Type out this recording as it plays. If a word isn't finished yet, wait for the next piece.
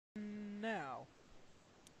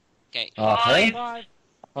Okay. Okay. 5,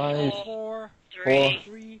 5, 4,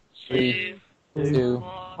 3, 3, 2,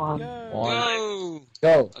 1, Go!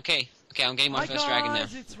 go. Okay, I'm getting my Hi first dragon now.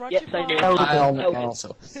 guys, it's Yes, I Rectified. know. I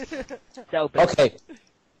also. Selby. Okay,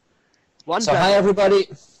 One so hi dragon. everybody.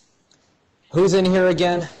 Who's in here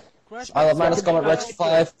again? Crash I love Minus Bandicoot. Comet Rex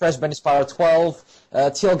 5, Crash Bandi Spyro 12,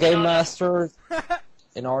 TL Game Master,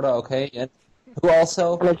 Inarda, okay, and who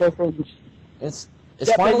also? It's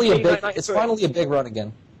Yeah, finally a Benji, big, night it's three. finally a big run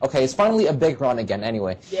again. Okay, it's finally a big run again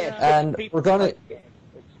anyway. Yes. And we're gonna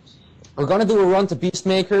do a run to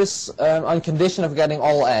Beastmakers on condition of getting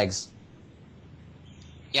all eggs.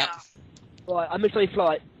 Yep. Right, I'm in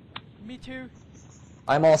flight. Me too.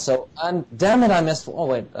 I'm also, and damn it, I missed. Oh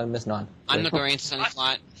wait, I missed none. I'm not going into Sunny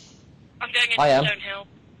Flight. I'm going I am. into Stonehill.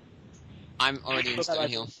 I'm already in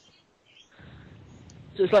Stonehill.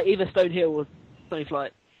 So it's like either Stonehill or Sunny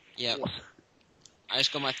Flight. Yep. I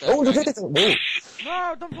just got my third Oh, look at dragon. it!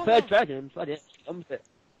 No, don't fall Third down. dragon, bloody it. I'm with it.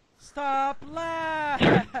 Stop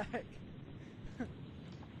lag.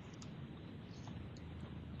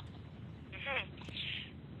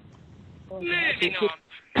 Moving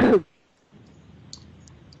on.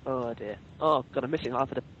 Oh dear. Oh god, I'm missing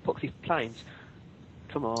half of the poxy planes.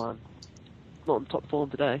 Come on. Not on top form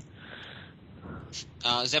today.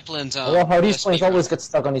 Zeppelins Oh, well, how these first planes speed always get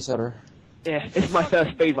stuck on each other. Yeah, this is my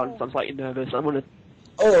first speed run, so I'm slightly nervous. I wanna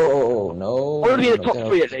Oh no! I wanna be in the top Okay,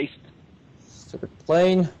 3 at least. Stupid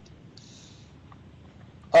plane.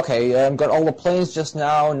 Okay, got all the planes just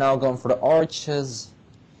now. Now going for the arches.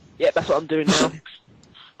 Yeah, that's what I'm doing now.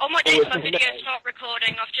 Oh my Oh, days, it's my not video there. stopped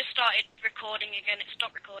recording. I've just started recording again. It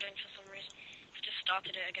stopped recording for some reason. I've just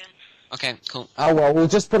started it again. Okay, cool. Oh well, we'll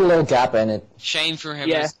just put a little gap in it. Shame for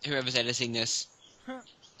whoever's editing this.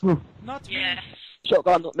 Not me. Yeah.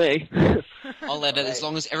 Shotgun, not me. I'll edit as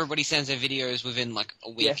long as everybody sends their videos within like a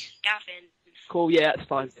week. Yeah. Gavin. Cool, yeah, that's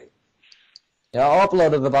fine. Yeah, I'll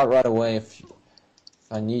upload it about right away if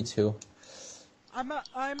I need to. I'm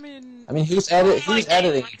in. I mean, who's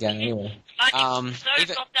editing again anyway? Either-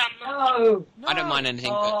 Stop down. No! I don't mind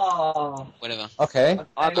anything, but whatever. Okay.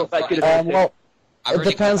 I'm not that good at Well, I've it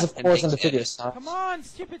already depends, got of course, on the things to edit. video style. Come on,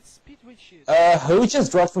 stupid speedway shit. Who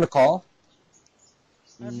just dropped from the call?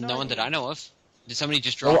 I have no No one that idea. I know of. Did somebody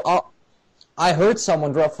just Well, drop? I heard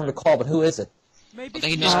someone drop from the call, but who is it? Maybe. Well, they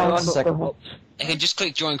can Steve. just- I'm One not second. dropped. They can just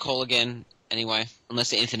click join call again anyway, unless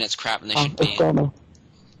the internet's crap and they should be in.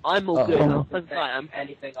 I'm all Oh. good. I think I am.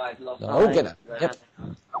 Anything I've lost. No, get it. Yep.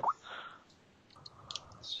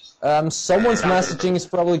 Someone's messaging is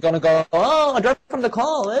probably gonna go, oh, I dropped from the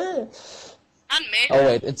call, eh? And me. Oh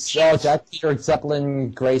wait, it's Jack Peter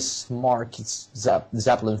Zeppelin Grace Mark. It's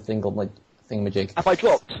Zeppelin thingamajig. Have I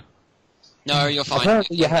dropped? No, you're fine.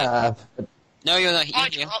 Apparently you have. But, No, you're not I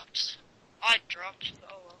here. dropped. I dropped.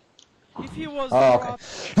 Oh well. If you was oh,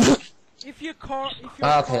 dropped, okay. if your car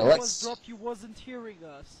Okay, was let's- dropped, you wasn't hearing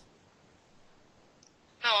us.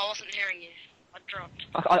 No, I wasn't hearing you. I dropped.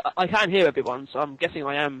 I can hear everyone, so I'm guessing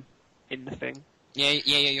I am in the thing. Yeah,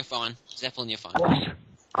 you're fine. Zeppelin, you're fine.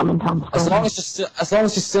 As long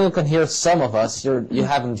as you still can hear some of us, you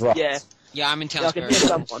haven't dropped. Yeah. Yeah, I'm in Yeah, I can Townsbury. hear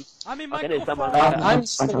someone. I'm in I can hear someone. microphone. I'm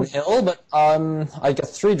still Hill, but I got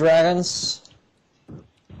 3 dragons.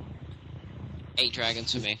 8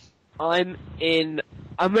 dragons for me. I'm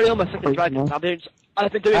really on my second dragon. I've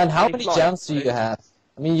been doing. And how Sunny many Flight. gems do you have?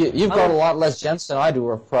 I mean, you've got a lot less gems than I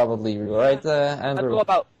do, probably, right, I've Andrew?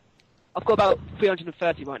 got about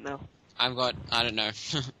 330 right now. I've got, I don't know.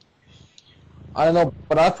 I don't know,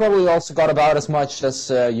 but I've probably also got about as much as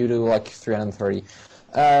you do, like 330.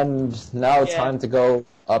 And now it's Yeah. time to go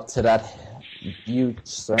up to that huge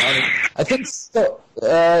surrounding. I think,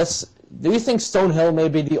 do you think Stonehill may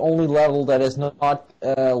be the only level that is not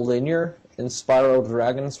linear in Spyro the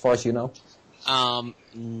Dragon, as far as you know? No,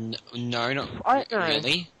 not I don't know.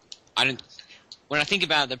 really. I don't. When I think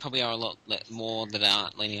about it, there probably are a lot more that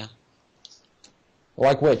aren't linear.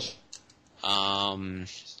 Like which? I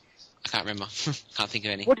can't remember. Can't think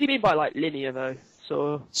of any. What do you mean by like linear though?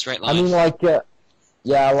 So Straight I line. mean, like,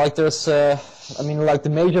 yeah, like there's, I mean, like the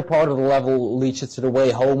major part of the level leads you to the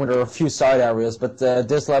way home, and there are a few side areas, but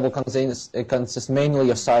this level consists mainly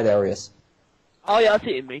of side areas. oh yeah, I see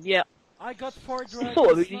what you mean. Yeah, I got 4 dragons.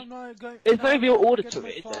 sort of, so I'm not going- there's no now real I'm order gonna to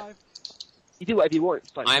get it, my is there? 5. you do whatever you want.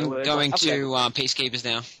 It's like, I'm no, going up there. to Peacekeepers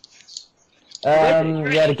now.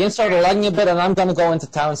 Yeah, the game started lagging a bit, and I'm gonna go into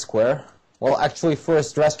Town Square. Well, actually,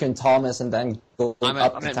 first rescuing Thomas, and then go I'm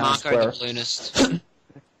up at to Town Marco Square. the Balloonist.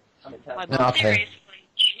 My Yeah, mum. okay. Seriously.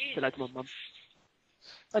 Say Jeez. that to my mum.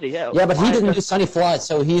 Bloody hell. Yeah, but he didn't do Sunny Flight,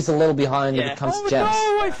 so he's a little behind when Yeah. it comes Oh to gems.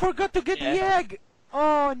 no! I forgot to get Yeah. the egg.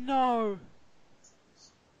 Oh no!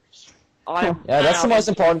 Yeah, that's the most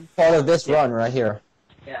important part of this run right here.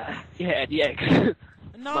 Yeah, the eggs.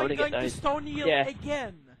 And now Might I'm wanna going get to those. Stone Hill Yeah.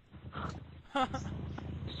 again.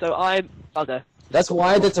 So I'm bugger. That's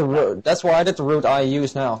why I did the route. That's why I did the route I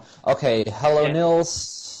use now. Okay, hello Yeah.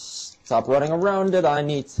 Nils. Stop running around it. I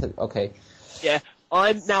need to. Okay. Yeah,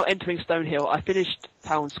 I'm now entering Stonehill. I finished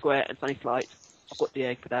Town Square and Sunny Flight. I've got the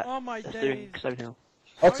egg for that. Oh my Let's days. do Stonehill.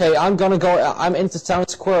 Okay, I'm gonna go. I'm into Town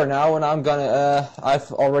Square now, and I'm gonna.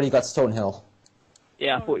 I've already got Stonehill.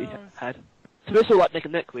 Yeah, I Oh, thought you no. had. So we're all like neck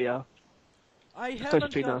and neck, we are. I Close haven't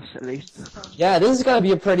between got us, at least. Yeah, this is gonna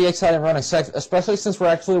be a pretty exciting run, especially since we're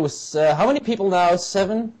actually with. How many people now?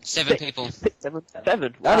 7. 7 people. 7.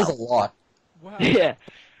 That Wow. is a lot. Wow. Yeah.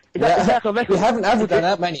 Is that a record? We haven't ever done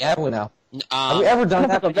that many, have we now? Have we ever done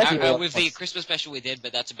that many? With the Christmas special we did,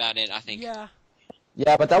 but that's about it, I think. Yeah.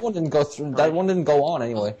 Yeah, but that one didn't go through. That one didn't go on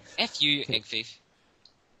anyway. F you, Egg Thief.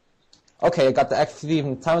 Okay, I got the Egg Thief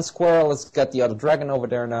in Town Square. Let's get the other dragon over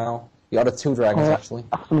there now. The other 2 dragons, actually.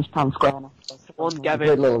 I finished Town Square now. One, Great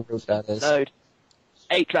Gavin. little route that is. Load.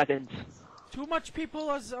 8 dragons. Too much people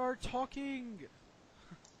are talking.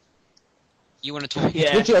 You want to talk?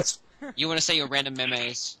 Yeah. Did you ex- You want to say your random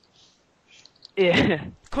memes? Yeah.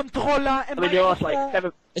 Controller I and mean, you asked like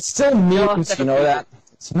 7. It's still memes, you know that.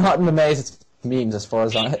 It's not memes, it's memes as far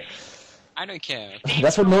as I. I don't care.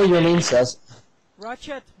 That's what Know Your Meme says.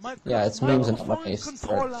 Ratchet. Yeah, it's memes and not microphone memes.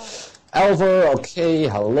 controller. Elver, okay,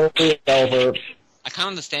 hello, Elver. I can't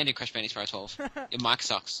understand you, Crash Bandicoot 12. Your mic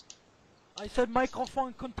sucks. I said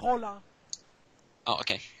microphone controller. Oh,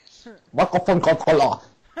 okay. Microphone controller.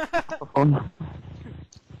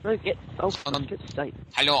 No, get. Oh, Hold on. get state.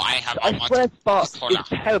 Hello, I have a I mic swear Spark controller. is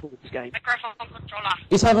terrible at this game. Microphone controller.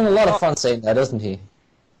 He's having a lot of fun saying that, isn't he?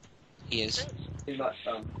 He is. Come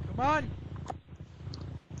on.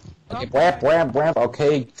 Okay, Dump bwamp, guy. bwamp, bwamp.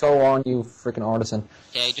 Okay, go on, you freaking artisan.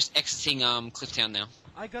 Okay, just exiting Clifftown now.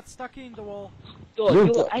 I got stuck in the wall. God,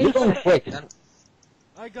 You're going quick. Then.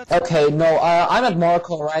 I got stuck. Okay, no, I'm at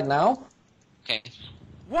Marco right now. Okay.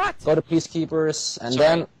 What? Go to Peacekeepers, and Sorry.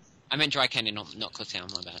 then... I meant Dry Canyon, not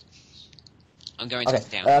Clifftown, my bad. I'm going to Okay,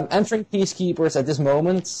 Clifftown. entering Peacekeepers at this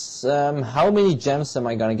moment. How many gems am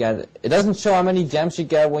I gonna get? It doesn't show how many gems you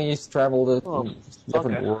get when you travel to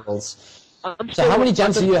different okay. worlds. So how many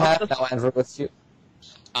gems do you have now, Andrew, with you?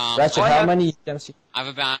 Ratchet, I how have- many gems you I have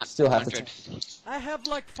about still have to 100. I have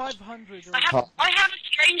like 500. I Or... have, I have a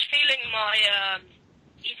strange feeling my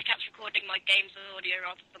EasyCap's recording my game's audio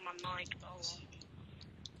rather than my mic. Oh, well.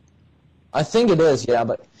 I think it is, yeah,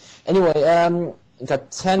 but... Anyway,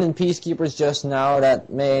 got 10 in Peacekeepers just now. That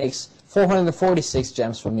makes 446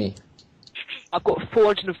 gems for me. I've got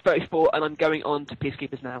 434 and I'm going on to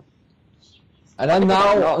Peacekeepers now. And I'm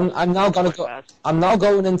now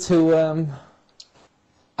going into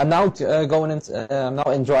I'm now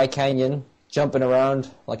in Dry Canyon, jumping around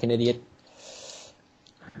like an idiot,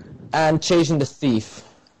 and chasing the thief.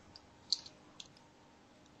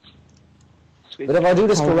 Sweet. But if I do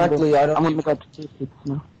this correctly, I I'm don't. gonna go to Peacekeepers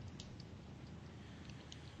now.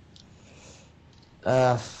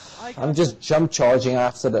 I'm just jump charging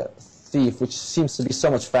after the thief, which seems to be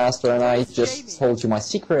so much faster, and I just told you my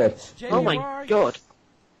secret. Jamie, Oh where my are you? god.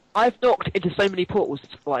 I've knocked into so many portals,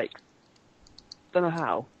 like, don't know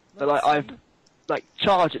how, but like I've like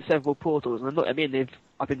charged at several portals, and I'm not. I mean,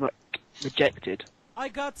 I've been like rejected. I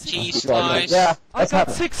got Cheese 600. slice. Yeah, I that's got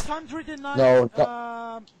happened. 609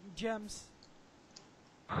 No, gems.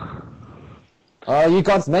 You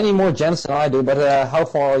got many more gems than I do, but how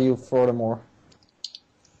far are you furthermore?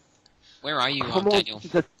 Where are you, Come on, Daniel?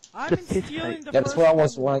 the- I'm The piss stealing tank. the Yeah, that's first what I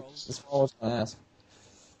was world. that's what I was gonna ask.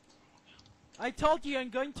 I told you I'm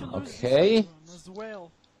going to lose Okay. this one as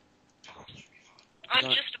well. I'm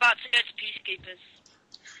Right. just about to go to Peacekeepers.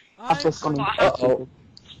 I've just gone into Uh-oh.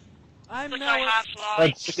 I'm Which now I have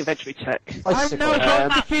like... Quick inventory check. I'm now Um, going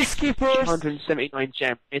to Peacekeepers. 279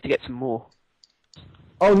 gems. I need to get some more.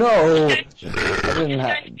 Oh no! Go I didn't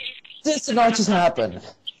have. to Peacekeepers. This did not just happen.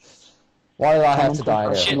 Why did I have to die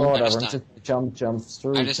there? Shit, Well, I whatever. just Just jump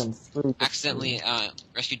through, I just jump through. Accidentally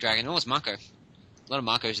rescued Dragon. Oh, it's Marco. A lot of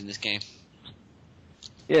Marcos in this game.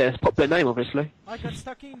 Yeah, it's a popular name, obviously. I got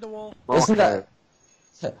stuck in the wall. Isn't that?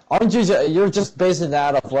 Aren't you? You're just basing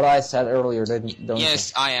that off what I said earlier, don't you?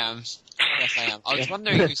 Yes, I am. Yes, I am. I was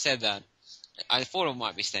wondering who said that. I thought it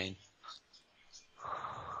might be Stain.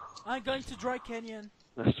 I'm going to Dry Canyon.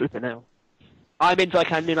 That's super now. I'm in Dry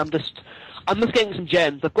Canyon. I'm just getting some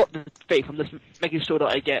gems. I've got the thief. I'm just making sure that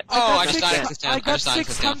I get. Oh, got I just died in six- Clifftown. I I got just died in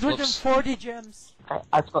Clifftown. Whoops. 640 gems.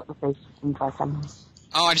 I've got the face in Dry Canyon.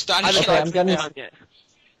 Oh, I just died in I haven't Okay, Clifftown. I'm getting- down yet.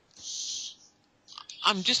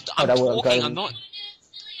 I'm that will- talking, that- I'm not...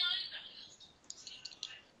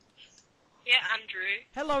 Yeah, Andrew.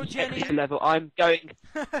 Hello, Jenny. Extra level. I'm going.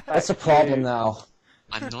 That's a problem now.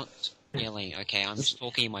 I'm not yelling, okay? I'm just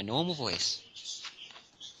talking in my normal voice.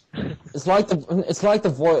 It's like the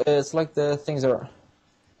things are.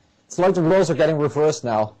 It's like the roles are getting reversed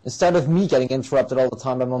now. Instead of me getting interrupted all the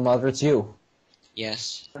time by my mother, it's you.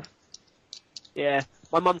 Yes. Yeah.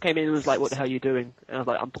 My mum came in and was like, "What the hell are you doing?" And I was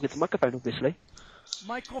like, "I'm talking to the microphone, obviously."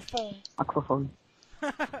 Microphone. Microphone.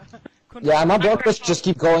 Yeah, my brothers just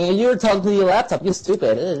keep going. You're talking to your laptop. You're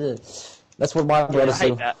stupid. That's what my Yeah, I brothers do.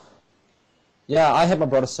 hate that. Yeah, I hate my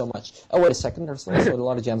brothers so much. Oh wait a second. There's also a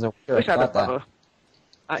lot of gems over here. Wish I had a Got that. brother.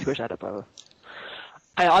 I actually wish I had a brother.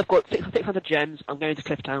 Hey, I've got 600 gems. I'm going to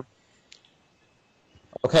Clifftown.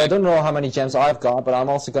 Okay, I don't know how many gems I've got, but I'm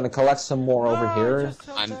also going to collect some more over No, here. just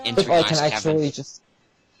so I'm bad. into- If I can Ice cavern. actually just...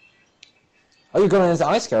 Oh, you're going into the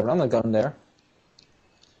ice cavern? I'm not going there.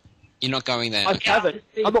 You're not going there. I've Okay. cavern.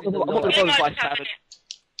 I'm not going to It bother might by have cavern.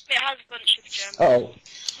 it has a bunch of gems.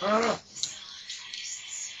 Oh.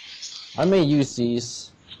 I may use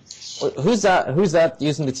these. Wait, who's that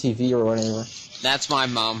using the TV or whatever? That's my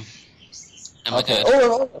mum. And my Okay.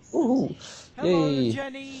 dad. Ooh. Hello, Yay.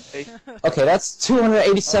 Jenny. Okay, that's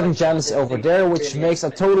 287 gems over there, which makes a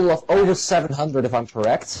total of over 700 if I'm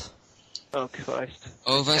correct. Oh Christ.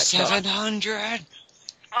 Over 700!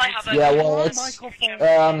 I have Yeah, only well, one it's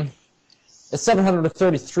microphone. it's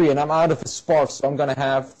 733, and I'm out of a spark, so I'm gonna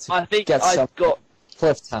have to I think get some I've got.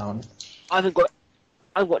 Clifftown. I haven't got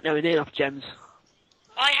nowhere near enough gems.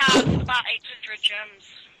 I have about 800 gems.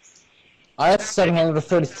 I have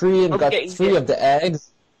 733 and I'm got getting 3 of the eggs.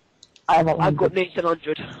 I've I've got nearly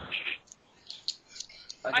 700.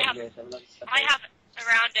 I have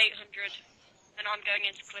around 800, and I'm going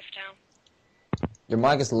into Clifftown. Your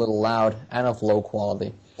mic is a little loud and of low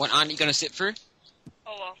quality. What, aren't you gonna sit through?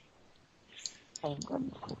 Oh well.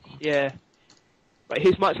 Yeah. Right,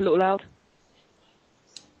 his mic's a little loud.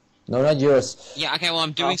 No, not yours. Yeah, okay, well,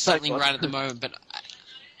 I'm doing thank something God. right at the moment, but...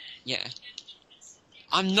 yeah.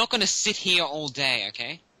 I'm not gonna sit here all day,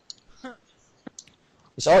 okay?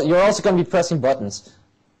 You're also gonna be pressing buttons.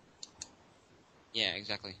 Yeah,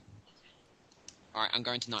 exactly. Alright, I'm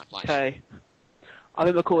going to night flight. Okay. I've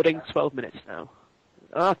been recording 12 minutes now.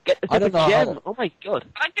 Ah, get the I don't know gem. how- Oh my god.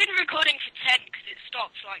 I've been recording for 10 because it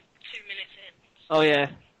stopped like 2 minutes in. Oh yeah.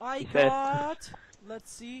 I Fair. got.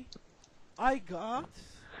 Let's see. I got.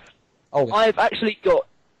 Oh, I've actually got.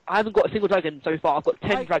 I haven't got a single dragon so far. I've got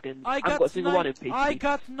 10 dragons. I haven't got got a single one in PvP. I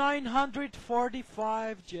got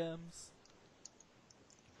 945 gems.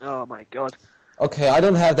 Oh my god. okay, I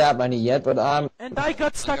don't have that many yet, but I'm And I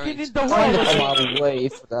got stuck going in to- the kind of hole. on my way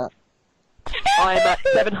for that. I'm at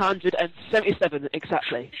 777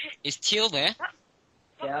 exactly. Is Teal there?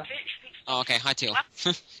 Yeah. Oh, okay, hi Teal.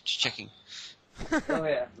 Just checking. Oh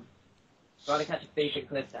yeah. Trying to catch a fish in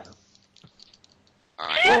Clifftown.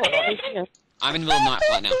 Alright, Yeah. I'm in the middle of night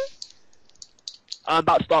flight now. I'm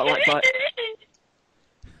about to start light fight.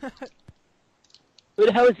 Who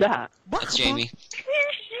the hell is that? That's Jamie.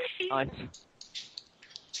 Nice.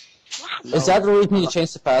 Is that the reason you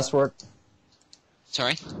changed the password?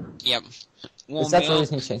 Sorry? Yep. Warm Is that the milk,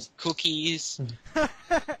 reason you changed? cookies.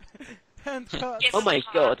 And cut. Oh my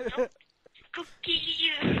god.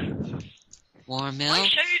 Cookie. Warm My milk,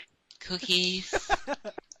 show. cookies.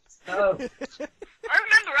 Oh. I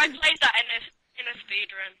remember I played that in a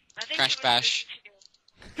speedrun. I think Crash it was Bash.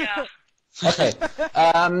 Yeah.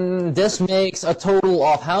 Okay, this makes a total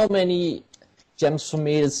of how many gems for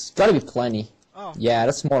me? It's gotta be plenty. Oh. Yeah,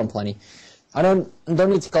 that's more than plenty. I don't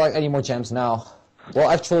need to collect any more gems now. Well,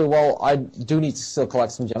 actually, I do need to still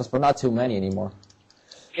collect some gems, but not too many anymore.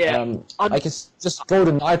 Yeah. I can just go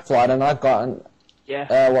to Night Flight, and I've gotten. Yeah.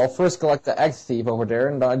 Well, first collect the Egg Thief over there,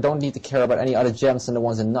 and I don't need to care about any other gems than the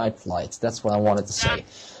ones in Night Flight. That's what I wanted to say.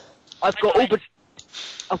 I've got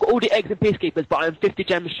all the eggs and peacekeepers, but I'm 50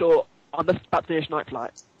 gems short. I'm just about to finish night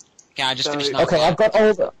flight. Okay, I just So- finished night Okay, flight. I've got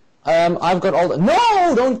all the. I've got all the.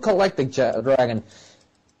 No, don't collect the dragon.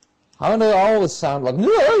 How do I always sound like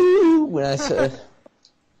no when I say?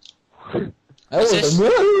 I always this?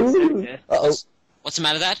 no. Yeah. Uh What's the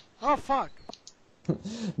matter, Dad? Oh fuck. oh.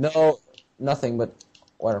 No, nothing. But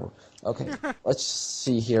whatever. Okay, let's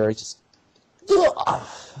see here. I just.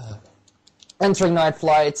 Entering night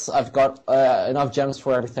flights. I've got enough gems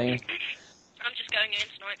for everything. I'm just going into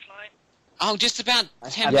night flight. Oh, just about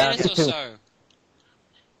 10 Yeah, minutes me or too. so.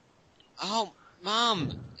 Oh,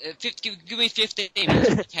 Mum, give me 15 minutes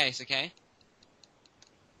in case, okay?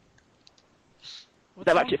 What's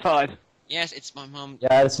They're wrong? actually 5. Yes, it's my mum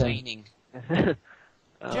Yeah, it's him. complaining.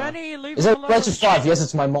 Jenny, leave Is him it alone. Ratchet 5? Yes,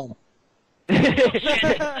 it's my mom. Jenny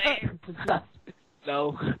saying?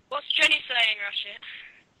 no. What's Jenny saying, Rashid?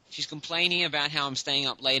 She's complaining about how I'm staying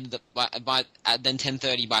up later than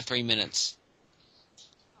 10:30 by 3 minutes.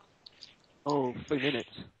 Oh, 3 minutes.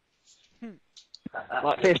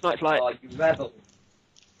 Like first night's like. Oh, you rebel.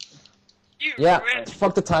 You Yeah, rip.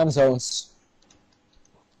 fuck the time zones.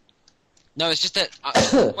 No, it's just that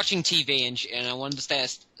I'm watching TV and I wanted to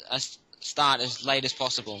start as late as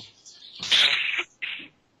possible.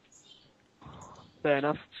 Fair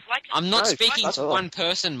enough. Like I'm not No, speaking fuck to off. one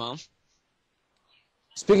person, Mum.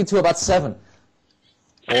 Speaking to about 7.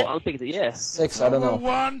 Or I'm thinking, yeah. 6, I don't know.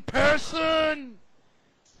 One person.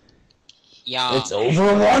 Yeah. It's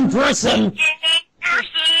over 1 person!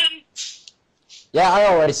 person. Yeah, I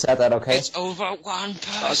already said that, okay? It's over 1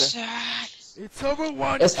 person. It's over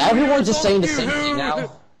one. Is everyone just saying the same thing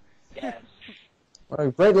now? Yes. What a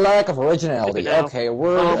great lack of originality. Now. Okay,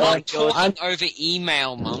 we're... Oh my I'm talking over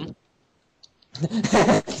email, Mum.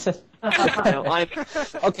 No, I'm.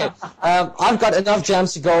 Okay, I've got enough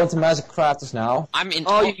gems to go into Magic Crafters now. I'm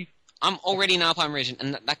already in Alpine region,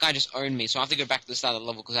 and that guy just owned me, so I have to go back to the start of the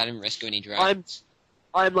level because I didn't rescue any dragons.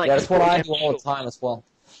 I'm like. Yeah, that's what I do 40 all the time as well.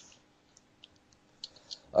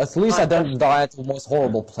 At least I don't die at the most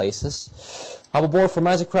horrible places. I'm aboard for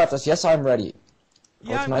Magic Crafters. Yes, I'm ready.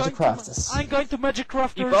 Go to Magic Crafters. I'm going to Magic You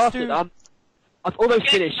Crafters bastard! too. I've almost Get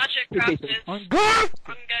finished. Magic Peacekeepers. Crafters. I'm good.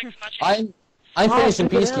 I'm going to Magic. I'm Oh, finishing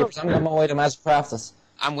flipping hell. Peacekeepers. I'm on my way to Magic Crafters.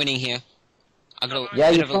 I'm winning here. I got a Yeah,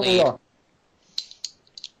 bit you of a probably lead. are.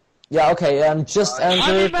 Yeah, okay, just I'm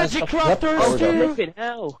entered... in Magic Yep, there Crafters we go. too. Flipping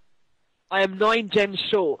hell! I am 9 gems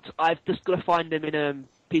short. I've just got to find them in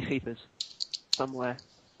Peacekeepers somewhere.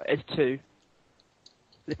 It's 2.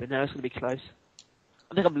 Flipping hell, it's gonna be close.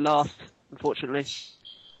 I think I'm last, unfortunately.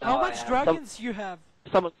 How I much am. dragons you have?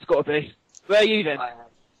 Someone's got to be. Where are you then? I am.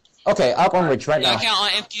 Okay, up on Ridge right Yeah, now. okay,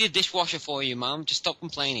 I'll empty the dishwasher for you, Mum. Just stop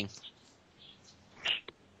complaining.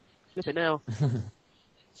 Flipping hell.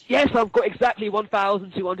 Yes, I've got exactly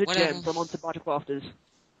 1,200 Whatever. gems. I'm on to Magic Crafters.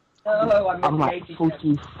 No, I'm like missing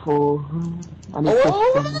 44. I need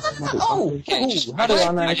Oh! Okay, just, Ooh, how did I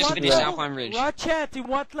I manage just to do finished that? Alpine Ridge. Ratchet, in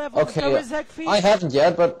what level Okay, there is egg fish? I haven't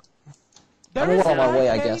yet, but There I'm is well on my high way,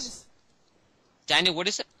 I caves. guess. Daniel, what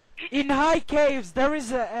is it? In high caves, there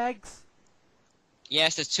is eggs.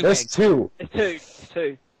 Yes, there's 2 there's eggs. 2. It's 2. It's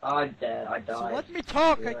 2. I'm dead. I So died. let me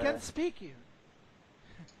talk, I Yeah. can't speak here.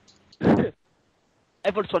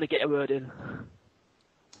 Everyone's trying to get a word in.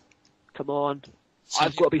 Come on. Some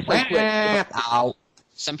I've got to be so quick. Ow.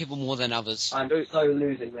 Some people more than others. I'm so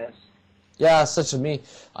losing this. Yeah, such as me.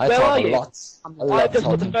 I Where talk are a you? lot. A I've lot just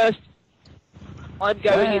got the talking. first. I'm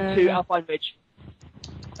going into Alpine Ridge.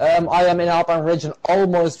 I am in Alpine Ridge and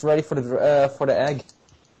almost ready for the egg.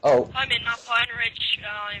 Oh, I'm in Alpine Ridge.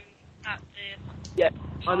 I'm at the. Yep,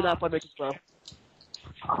 I'm in Alpine Ridge as well.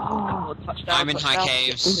 Oh, touchdown, I'm in high touchdown.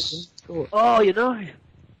 caves. Oh, you know.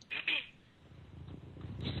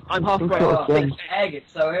 I'm halfway. Oh, this egg is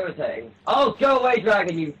so irritating. Oh, go away,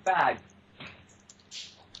 dragon, you fag.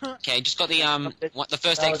 Okay, just got the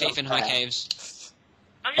first egg thief in high caves.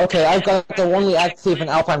 I'm just okay, I've got the only active in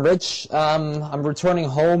Alpine Ridge. I'm returning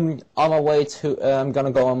home on my way to, I'm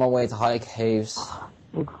gonna go on my way to High Caves.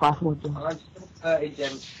 Like 5 more gems. I'm still 30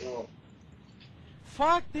 gems short.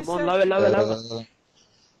 Fuck this Come on, egg. lower, lower.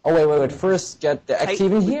 Oh, wait, first get the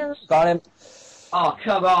active in here. Got him. Oh,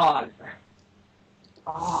 come on.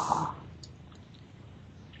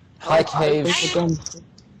 High Caves. Again.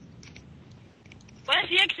 Where's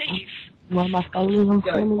the egg thief? Well, my family,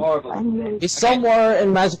 Going horrible. He's somewhere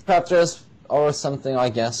in Magic Crafters or something, I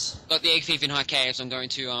guess. Got the egg thief in high caves. I'm going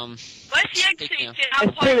to Where's the egg thief? Yeah. In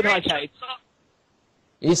There's Alpine 2 in high Ridge. caves.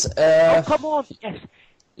 He's, Oh, come on. Yes.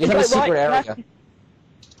 he's in a Right, secret left. area.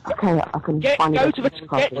 Okay, I can Get finally to to the Magic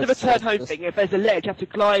Crafters. return home thing. If there's a ledge, you have to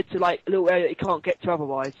glide to like a little area that you can't get to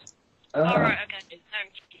otherwise. Alright, okay. Thank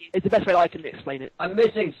you. It's the best way I can explain it. I'm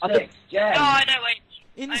missing I 6 gems. No, I know, wait.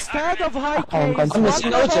 Instead of high Okay, I'm caves, going what to-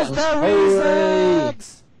 levels gems. there is Hooray.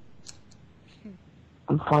 eggs?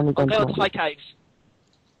 I'm finally I'm going going to to high caves.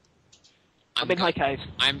 I'm in high caves.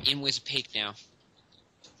 I'm in Wizard Peak now.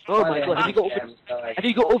 Oh my god, have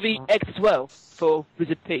you got all the eggs as well for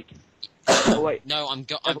Wizard Peak? Oh wait. No,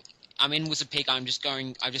 I'm in Wizard Peak. I've just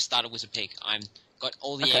started Wizard Peak. I'm got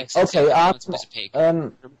all the Okay. eggs. Okay, except for Wizard Peak.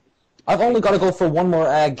 I've only got to go for one more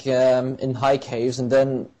egg in High Caves, and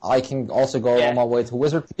then I can also go Yeah. on my way to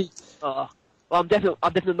Wizard Peak. Well, I'm definitely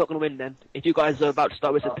not going to win then. If you guys are about to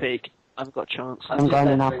start Wizard Peak, I haven't got a chance. I'm going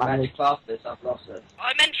in Alpine Magic Ridge. Crafters, I've lost it.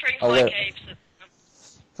 I'm entering Oh, high yeah. caves.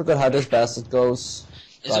 Forgot how this bastard goes.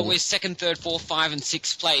 There's always second, third, fourth, 5, and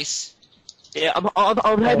 6th place. Yeah, I'm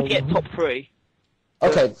hoping to get top 3.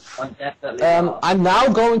 Okay, I'm definitely I'm now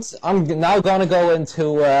gonna go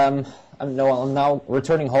into I'm now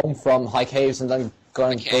returning home from high caves and then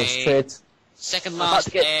going to go straight. Second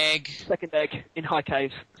last egg. Second egg in high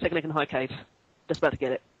caves. Second egg in high caves. Just about to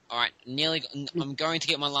get it. Alright, nearly. I'm going to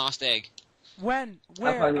get my last egg. When?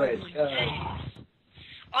 Where?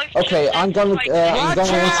 Okay, I'm going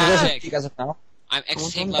to visit you guys now. I'm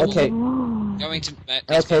exiting level. Okay. Going to.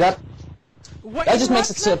 Okay, that just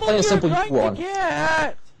makes it level plain and simple. you're You going won. to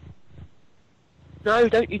get? No,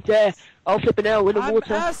 don't you dare. I'll flip an L in the I'm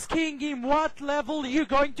water. asking him what level you're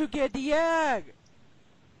going to get the egg.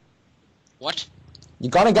 What? You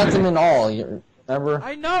gotta get them in all. You remember?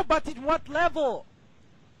 I know, but in what level?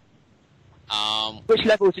 Which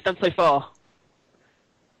level have you done so far?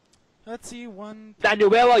 Let's see, 1, Daniel,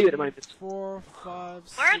 where are you at the moment? 4, 5,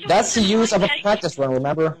 6, Where is That's the use of a practice run.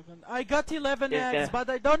 Remember? 7. I got 11 Yeah, eggs, yeah. but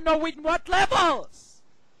I don't know in what levels.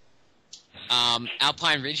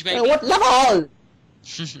 Alpine Ridge, Hey, maybe. what level?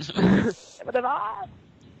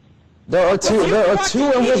 There are two. There are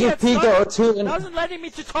two in Wizard Peak. There are two in. Doesn't letting me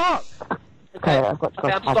to talk. Okay, I've got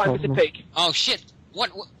Okay, I'm starting with the pig. Oh shit! What?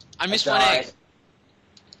 I missed one died. egg.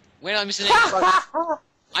 Where did I miss an egg?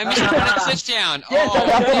 I missed one at Clifftown. Yes, Oh, I've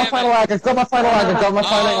got my damn final it. egg. I've got my final egg. I've got my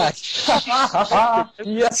final Oh, egg.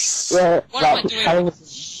 Yes. What am I doing?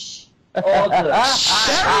 So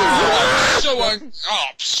oh,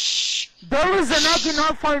 psh. There is an egg in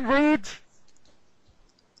Alpine Ridge.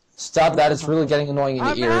 Stop that! It's really getting annoying in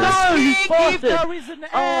I'm your ears. asking bastard. if there is an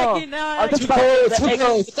Oh, egg in I just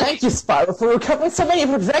Okay, thank you, Spyro, for recovering so many of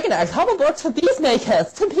your dragon eggs. How about to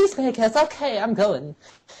peacemakers? To peacemakers. Okay, I'm going.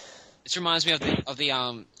 This reminds me of the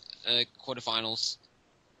quarterfinals.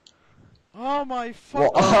 Oh my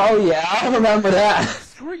Well, fuck. oh yeah, I remember that.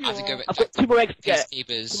 Screw you I have to go all. back I've got 2 more eggs to get.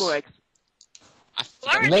 Peacekeepers. 2 more eggs. I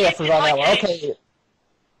Where forgot. is May I it? forgot that one. Okay.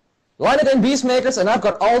 Line it in peacemakers, and I've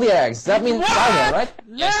got all the eggs. That means I win, right?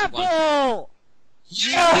 Yes, you won. Level!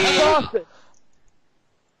 Yeah.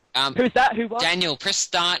 Who's that? Who won? Daniel, press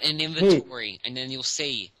start in inventory, and then you'll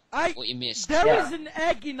see what you missed. There Yeah. is an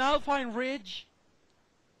egg in Alpine Ridge.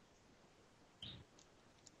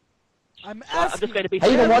 I'm I'm asking. just going to be.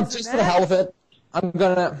 Hey, you know There what? is Just an for the egg. hell of it, I'm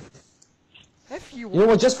gonna. If you You know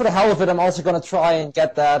what? Just for the hell of it, I'm also gonna try and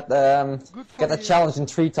get that Good for get that you. challenge in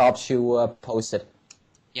treetops you posted.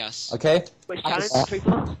 Yes. Okay? Which challenge? Uh, 3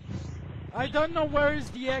 times? I don't know where is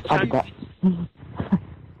the egg. I've got.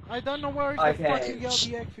 I don't know where is the Okay. fucking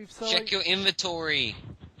the egg thief. So Check your inventory.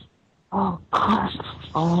 Oh gosh.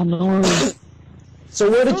 Oh no. So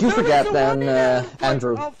where did So you there forget is a then, one in there.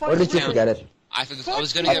 Andrew? I'll find Where did you it. forget it? I was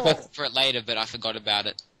Fuck gonna you. go for it later, but I forgot about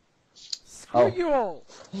it. screw Oh. you all.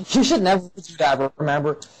 You should never do that.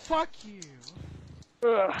 Remember? Fuck you.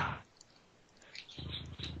 Ugh.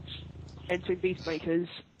 Entering Beastmakers.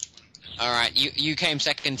 Alright, you came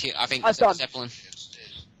second to, I think, I've done. Zeppelin.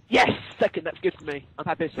 Yes! Second, that's good for me. I'm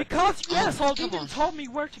happy with second. Because you asshole come on. didn't tell me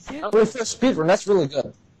where to get. For a first speedrun, that's really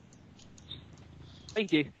good.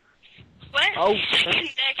 Thank you. Where? Oh, Second egg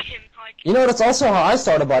in high You know, that's also how I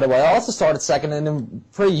started, by the way. I also started second in a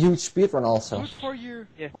pretty huge speedrun also. Good for you.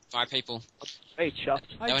 5 people. Very chuffed.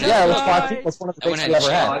 I That one just Yeah, it was died. 5 people. It's one of the That one biggest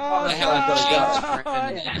we had ever a had. They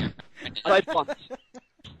have cheese. Died once.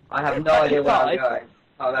 I have no idea where I'm going.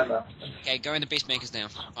 However, Okay, go in the Beastmakers now,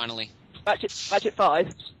 finally. Match it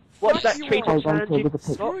 5. What's Fuck that you tree all. top challenge? With the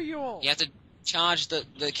pig. Screw you all. You have to charge the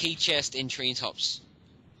key chest in treetops.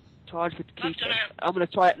 Charge with key I've done test. it. I'm gonna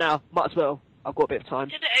try it now. Might as well. I've got a bit of time.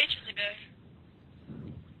 Did it ages ago.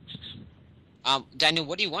 Daniel,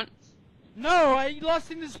 what do you want? No, I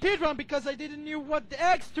lost in the speedrun because I didn't knew what the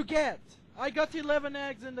eggs to get. I got 11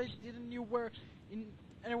 eggs and I didn't knew where in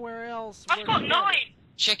anywhere else. I've where got to 9! get it.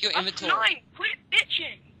 Check your I've inventory. 9! Quit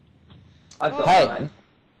bitching! I've got Hey. 9.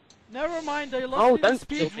 Never mind, I Oh, lost in don't the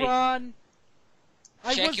kill me. speedrun.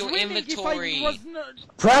 I Check was your winning inventory. if I was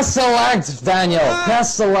not Press select, Daniel.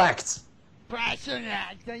 Press select. pressing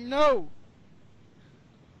it. I know.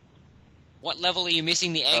 What level are you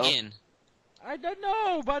missing the egg Oh. in? I don't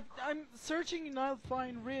know, but I'm searching in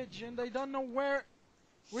Alpine Ridge and I don't know where.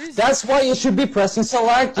 Where is That's why you should be pressing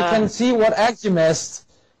select. You can see what eggs you missed.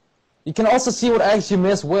 You can also see what eggs you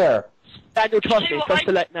missed where. Daniel, trust Tell you me. what, Press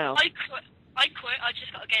select now. I quit. I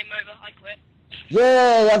just got a game over. I quit.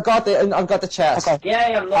 Yay! I've got the chest. Okay.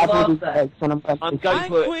 Yay, I'm I'll not do lost these then. eggs and I'm going I'm to. going I'm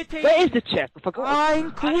for quitting. it. Where is the chest? I forgot.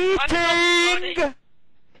 I'm quitting.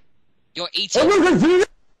 You're eating. What?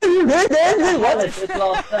 What is this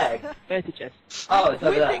last egg? Where's the chest? Oh, it's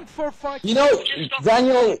over Quitting there. for fuck's You know,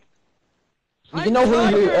 Daniel. I'm You know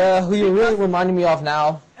tired who you're really reminding me of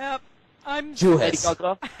now? I'm Lady Juhis.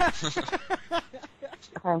 Gaga.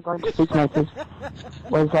 Okay, I'm going to Beastmakers.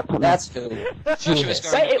 Where's that put me? That's who. Joshua's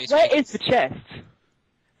Juhis. going to Where is Beastmakers. the chest?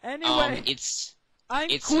 Anyway, It's I'm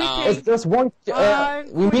It's, quitting. There's one.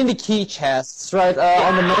 We mean the key chests, right?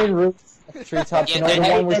 On the main roof, treetop. Yeah, You know the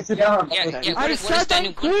Daniel. one with. Yeah, I what is said Daniel?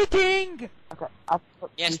 I'm quitting. Okay, I've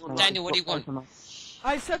put Yes, two Daniel, what do you want?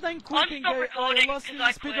 I said I'm quitting. stop I recording lost in the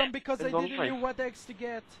because I speedrun quit. because I It's wrong didn't place. know what X to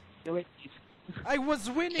get. No, wait. I was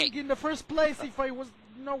winning in the first place if I was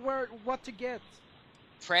know what to get.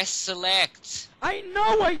 Press select. I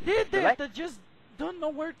know I did it. Select? I just don't know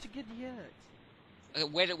where to get yet.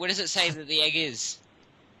 Where does it say that the egg is?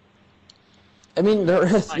 I mean, there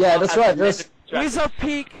is. Yeah, that's right. There's. Wizard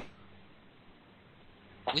Peak.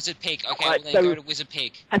 Wizard Peak. Okay, Alright, well then so- go to Wizard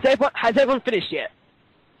Peak. Has everyone finished yet?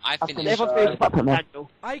 I've I've Has finished. everyone finished Stop it, man.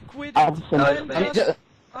 Daniel? I quit I've it. finished. and I'm just-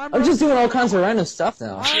 I'm I'm just doing all kinds of random stuff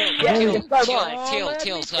now. I'm Yeah, ready. Teal, Oh, Teal, Oh, Teal, let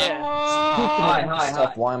Teal, me Teal. go.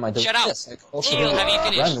 Hi. Why am I doing Shut up. this? I also Teal, do have you it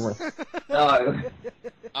finished? randomly. No.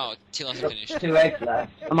 Oh, Teal hasn't finished. 2 eggs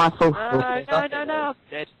left. Am I full? No, I'm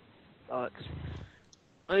dead. Bollocks.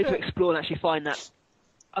 I need to explore and actually find that.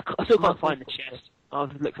 I still can't find the chest. I'll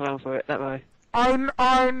look around for it that way. I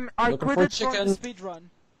Looking quit for it for the chicken. speedrun.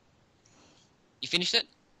 You finished it?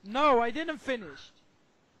 No, I didn't finish.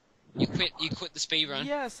 You quit the speed run.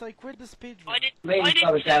 Yes, I quit the speedrun. I did. Maybe I did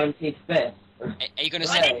I was too. guaranteed fifth. Are you gonna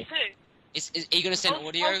I send? did too. Are you gonna send Oh,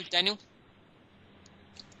 audio, oh. Daniel?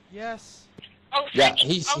 Yes. I'll Yeah, send you-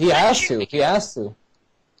 I'll he send has you- to. He has to.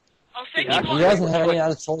 I'll send Yeah, you He what. doesn't have any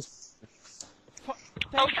other choice. I'll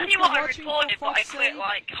Thank send you you for what I watching, recorded, for but I fuck's quit sake.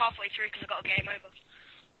 like halfway through because I got a game over.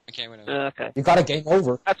 Okay, whatever. Okay. You got a game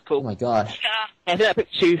over. That's Oh cool. my god. Yeah. I think that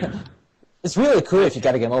picture. It's really cool if you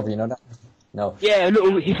got a game over, you know that? No. Yeah,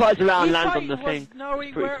 look, he flies around, If lands I on the was thing.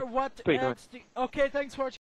 knowing Pretty- what pretty X to... Okay, thanks for watching.